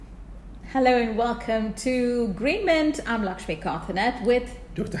Hello and welcome to Green Mint. I'm Lakshmi Karthanet with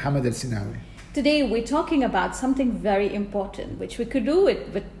Dr. Hamad Al-Sinawi. Today we're talking about something very important, which we could do it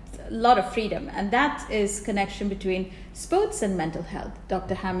with a lot of freedom, and that is connection between sports and mental health.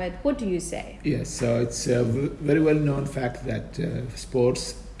 Dr. Hamad, what do you say? Yes, so it's a very well-known fact that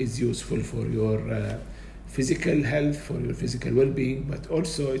sports is useful for your physical health, for your physical well-being, but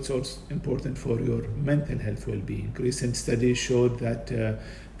also it's also important for your mental health well-being. Recent studies showed that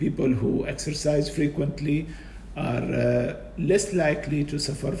people who exercise frequently are less likely to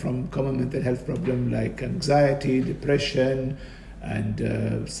suffer from common mental health problems like anxiety, depression,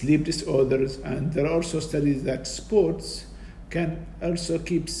 and sleep disorders. And there are also studies that sports can also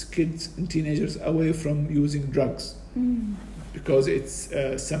keep kids and teenagers away from using drugs. Because it's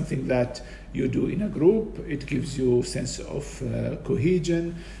something that you do in a group. It gives you a sense of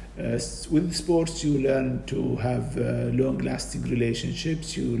cohesion. With sports, you learn to have long-lasting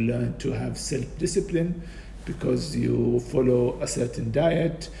relationships. You learn to have self-discipline because you follow a certain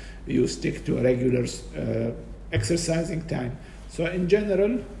diet. You stick to a regular exercising time. So in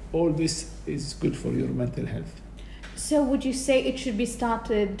general, all this is good for your mental health. So would you say it should be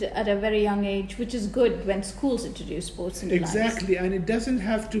started at a very young age, which is good when schools introduce sports in lives? Exactly, and it doesn't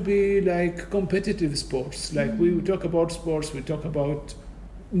have to be like competitive sports. Like we talk about sports, we talk about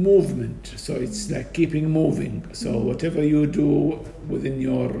movement. So it's like keeping moving. So whatever you do within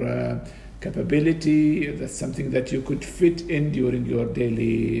your capability, that's something that you could fit in during your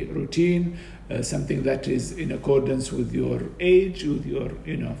daily routine. Something that is in accordance with your age, with your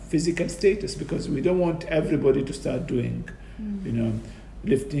physical status, because we don't want everybody to start doing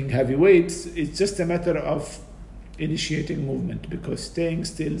lifting heavy weights. It's just a matter of initiating movement, because staying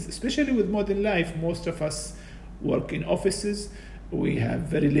still, especially with modern life, most of us work in offices. We have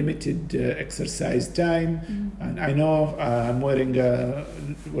very limited exercise time, and I know I'm wearing a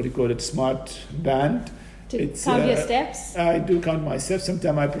smart band. Count your steps? I do count my steps.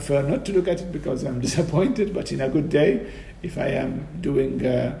 Sometimes I prefer not to look at it because I'm disappointed, but in a good day, if I am doing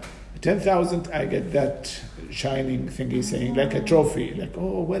 10,000, I get that shining thingy saying, like a trophy, like,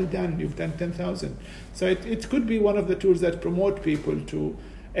 oh, well done, you've done 10,000. So it could be one of the tools that promote people to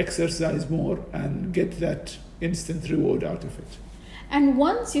exercise more and get that instant reward out of it. And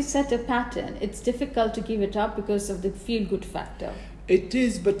once you set a pattern, it's difficult to give it up because of the feel-good factor. It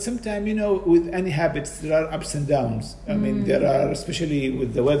is, but sometimes, with any habits, there are ups and downs. I mean, there are, especially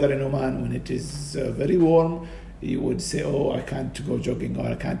with the weather in Oman, when it is very warm, you would say, oh, I can't go jogging, or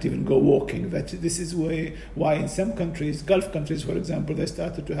I can't even go walking. This is why in some countries, Gulf countries, for example, they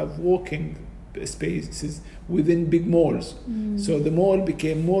started to have walking spaces within big malls. So the mall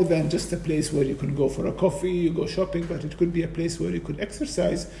became more than just a place where you can go for a coffee, you go shopping, but it could be a place where you could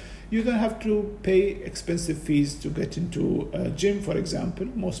exercise. You don't have to pay expensive fees to get into a gym, for example.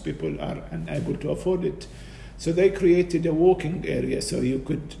 Most people are unable to afford it. So they created a walking area, so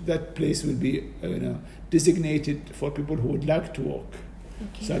that place will be designated for people who would like to walk.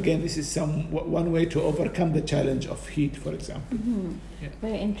 Okay. So again, this is one way to overcome the challenge of heat, for example. Yeah.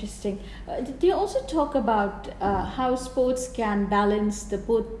 Very interesting. Do you also talk about how sports can balance the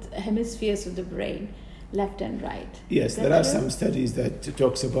both hemispheres of the brain, left and right? Yes, there are some studies that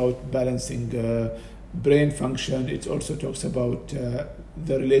talks about balancing brain function. It also talks about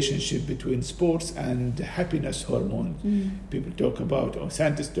the relationship between sports and happiness hormone. People talk about, or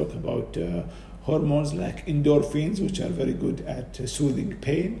scientists talk about hormones like endorphins, which are very good at soothing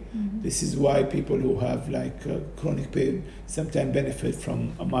pain. This is why people who have chronic pain sometimes benefit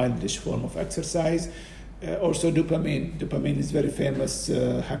from a mildish form of exercise. Also dopamine. Dopamine is very famous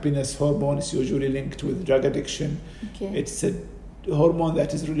happiness hormone. It's usually linked with drug addiction. Okay. It's a hormone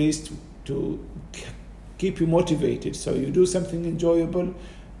that is released to keep you motivated. So you do something enjoyable,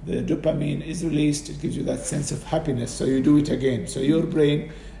 the dopamine is released. It gives you that sense of happiness. So you do it again. So your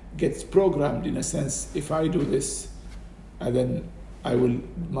brain gets programmed in a sense. If I do this, then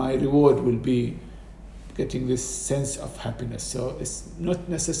my reward will be getting this sense of happiness. So it's not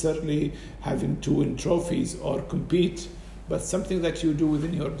necessarily having to win trophies or compete, but something that you do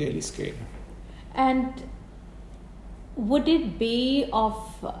within your daily scale. And would it be of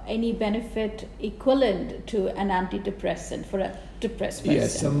any benefit equivalent to an antidepressant for a depressed person?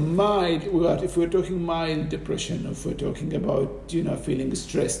 Yes, if we're talking mild depression, if we're talking about feeling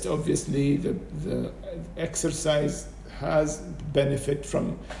stressed, obviously the exercise has benefit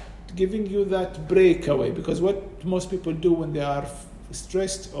from giving you that breakaway, because what most people do when they are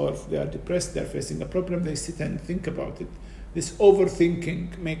stressed or if they are depressed, they're facing a problem, they sit and think about it. This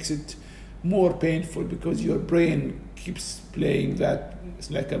overthinking makes it more painful because your brain keeps playing that.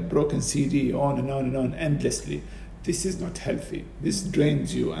 It's like a broken CD on and on and on endlessly. this is not healthy. This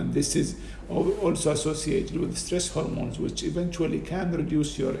drains you, and this is also associated with stress hormones, which eventually can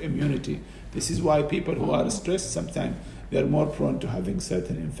reduce your immunity. This is why people who are stressed, sometimes they're more prone to having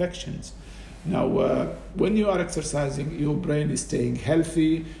certain infections. Now, when you are exercising, your brain is staying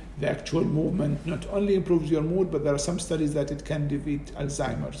healthy. The actual movement not only improves your mood, but there are some studies that it can defeat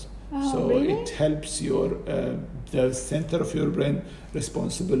Alzheimer's. So really? it helps the center of your brain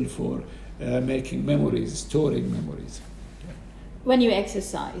responsible for making memories, storing memories. When you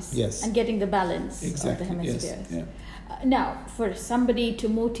exercise, Yes. and getting the balance Exactly. of the Yes. hemispheres. Yeah. Now, for somebody to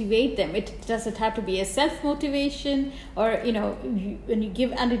motivate them, does it have to be a self-motivation, or when you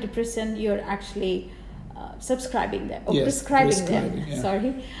give antidepressant, you're actually subscribing them or Yes, prescribing them. yeah.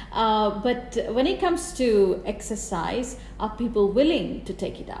 Sorry, but when it comes to exercise, are people willing to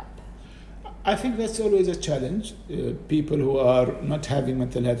take it up? I think that's always a challenge. People who are not having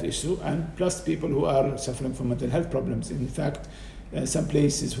mental health issue, and plus people who are suffering from mental health problems. In fact, some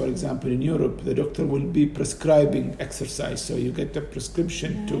places, for example, in Europe, the doctor will be prescribing exercise. So you get a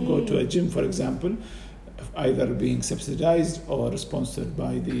prescription to go to a gym, for example, either being subsidized or sponsored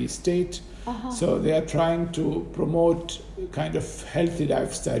by the state. So they are trying to promote kind of healthy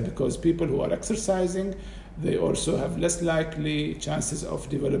lifestyle, because people who are exercising, they also have less likely chances of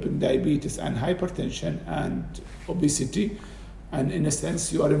developing diabetes and hypertension and obesity. And in a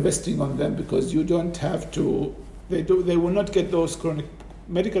sense, you are investing on them, because you don't have to. They will not get those chronic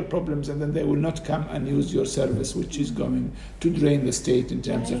medical problems, and then they will not come and use your service, which is going to drain the state in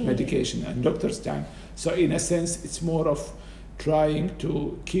terms of medication and doctor's time. So in a sense, it's more of trying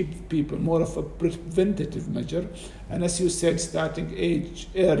to keep people, more of a preventative measure. And as you said, starting age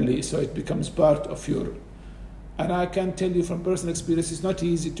early, so it becomes part of your. And I can tell you from personal experience, it's not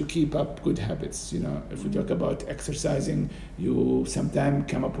easy to keep up good habits. If we talk about exercising, you sometimes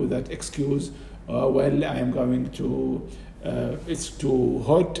come up with that excuse, well, I am going to, it's too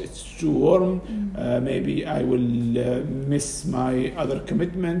hot, it's too warm, maybe I will miss my other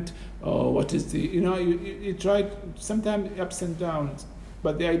commitment, or what is the, you try sometimes ups and downs,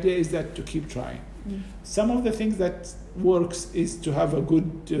 but the idea is that to keep trying. Some of the things that works is to have a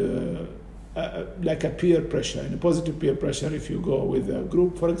good, like a peer pressure, and a positive peer pressure. If you go with a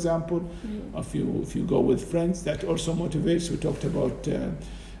group, for example, if you go with friends, that also motivates. We talked about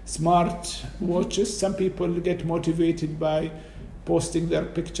smart watches. Some people get motivated by posting their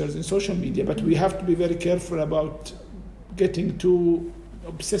pictures in social media, but we have to be very careful about getting too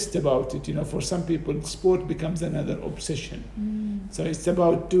obsessed about it. For some people, sport becomes another obsession. So it's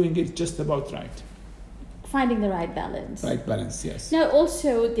about doing it just about right. Finding the right balance. Right balance, yes. Now,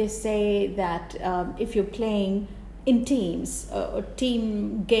 also they say that if you're playing in teams or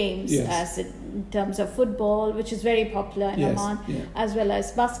team games, as in terms of football, which is very popular in Oman, as well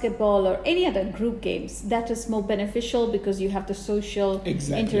as basketball or any other group games, that is more beneficial because you have the social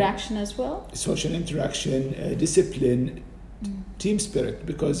interaction as well. Social interaction, discipline, team spirit,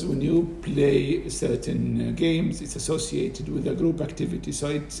 because when you play certain games, it's associated with a group activity.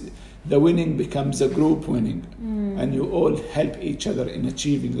 So the winning becomes a group winning, and you all help each other in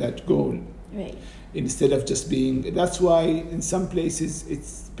achieving that goal. Right. Instead of just being, that's why in some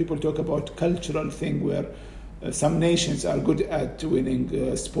places people talk about cultural thing where some nations are good at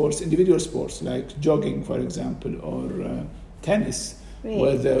winning sports, individual sports like jogging, for example, or tennis. Right.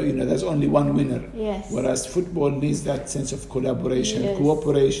 Where there's only one winner. Yes. Whereas football needs that sense of collaboration,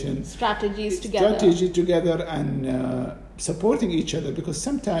 cooperation, strategy together, and supporting each other. Because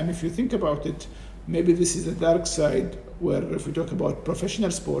sometimes, if you think about it, maybe this is the dark side. Where if we talk about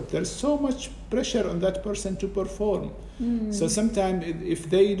professional sport, there's so much pressure on that person to perform. So sometimes,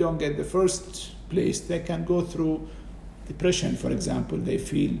 if they don't get the first place, they can go through depression. For example, they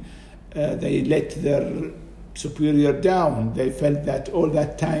feel they let their superior down. They felt that all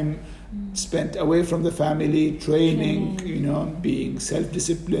that time spent away from the family, training, being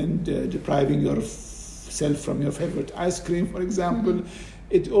self-disciplined, depriving yourself from your favorite ice cream, for example,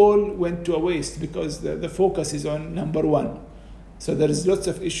 it all went to a waste because the focus is on number one. So there is lots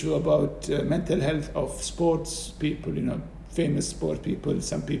of issue about mental health of sports people, famous sport people.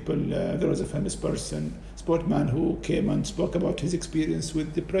 Some people, there was a famous sportman who came and spoke about his experience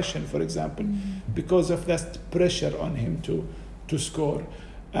with depression, for example, because of that pressure on him to score.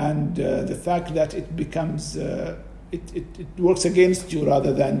 And the fact that it becomes, it works against you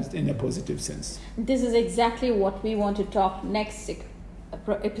rather than in a positive sense. This is exactly what we want to talk next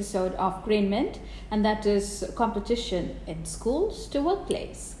episode of Grain Mint, and that is competition in schools to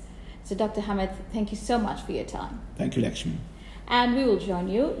workplace. So Dr. Hamid, thank you so much for your time. Thank you, Lakshmi. And we will join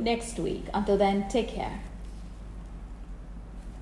you next week. Until then, take care.